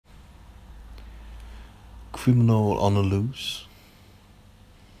criminal on the loose.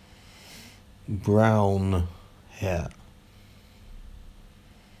 Brown hair.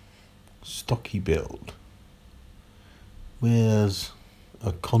 Stocky build. Wears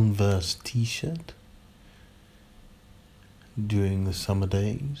a Converse t-shirt during the summer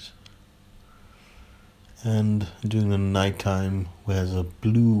days. And during the nighttime wears a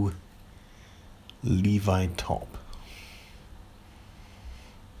blue Levi top.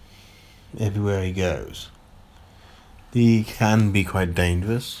 Everywhere he goes. He can be quite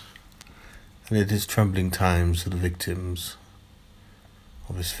dangerous, and it is troubling times for the victims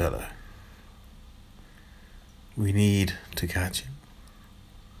of this fellow. We need to catch him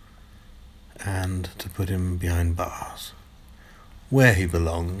and to put him behind bars. Where he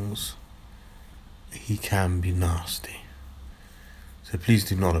belongs, he can be nasty. So please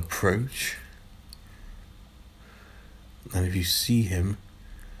do not approach. And if you see him,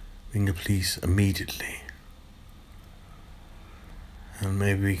 ring the police immediately. And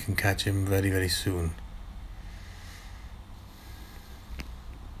maybe we can catch him very, very soon.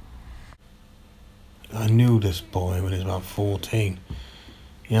 I knew this boy when he was about 14.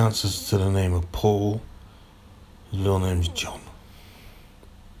 He answers to the name of Paul. His real name's John.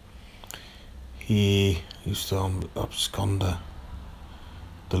 He used to abscond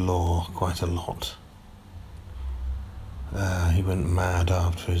the law quite a lot. He went mad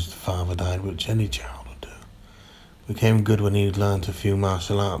after his father died, which any child would do. Became good when he learnt a few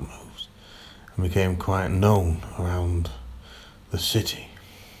martial art moves, and became quite known around the city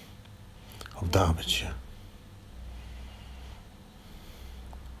of Derbyshire.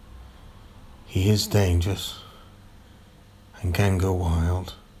 He is dangerous and can go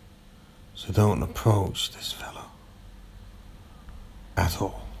wild, so don't approach this fellow at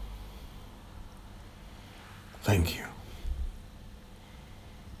all. Thank you.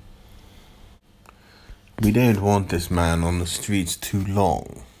 We don't want this man on the streets too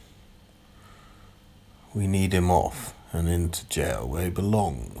long. We need him off and into jail where he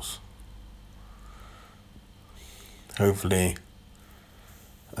belongs. Hopefully,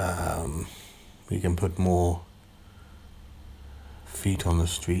 we can put more feet on the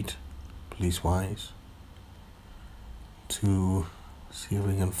street, police-wise, to see if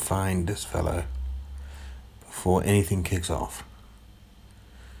we can find this fellow before anything kicks off.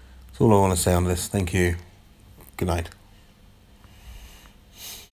 That's all I want to say on this. Thank you. Good night.